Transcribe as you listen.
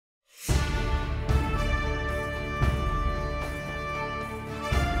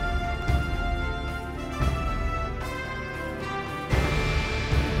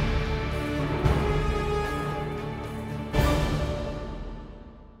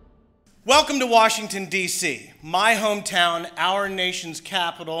Welcome to Washington, D.C., my hometown, our nation's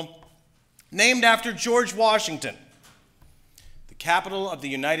capital, named after George Washington, the capital of the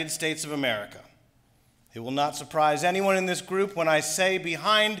United States of America. It will not surprise anyone in this group when I say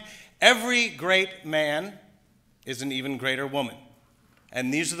behind every great man is an even greater woman.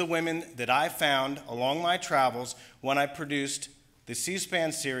 And these are the women that I found along my travels when I produced the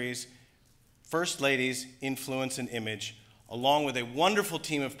C-SPAN series, First Ladies, Influence and Image, along with a wonderful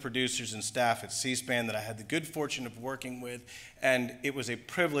team of producers and staff at C-SPAN that I had the good fortune of working with, and it was a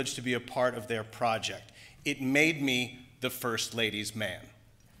privilege to be a part of their project. It made me the First Ladies' man.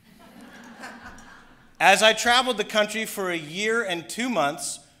 As I traveled the country for a year and 2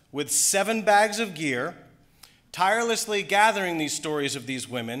 months with 7 bags of gear, tirelessly gathering these stories of these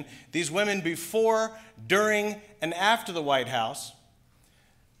women before, during, and after the White House,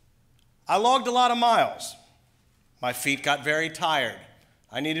 I logged a lot of miles. My feet got very tired.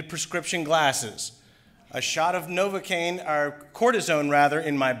 I needed prescription glasses. A shot of Novocaine, or cortisone rather,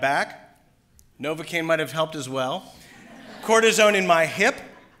 in my back. Novocaine might have helped as well. Cortisone in my hip.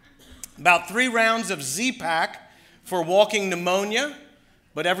 About 3 rounds of Z-Pack for walking pneumonia.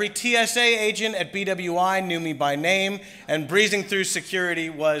 But every TSA agent at BWI knew me by name, and breezing through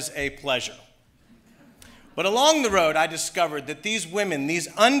security was a pleasure. But along the road, I discovered that these women, these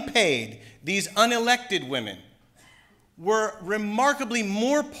unpaid, these unelected women, were remarkably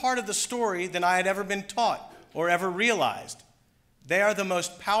more part of the story than I had ever been taught or ever realized. They are the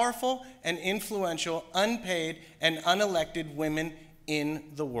most powerful and influential unpaid and unelected women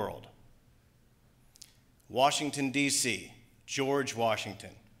in the world. Washington, D.C., George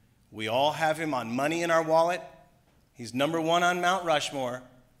Washington. We all have him on money in our wallet. He's #1 on Mount Rushmore,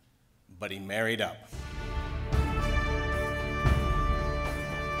 but he married up.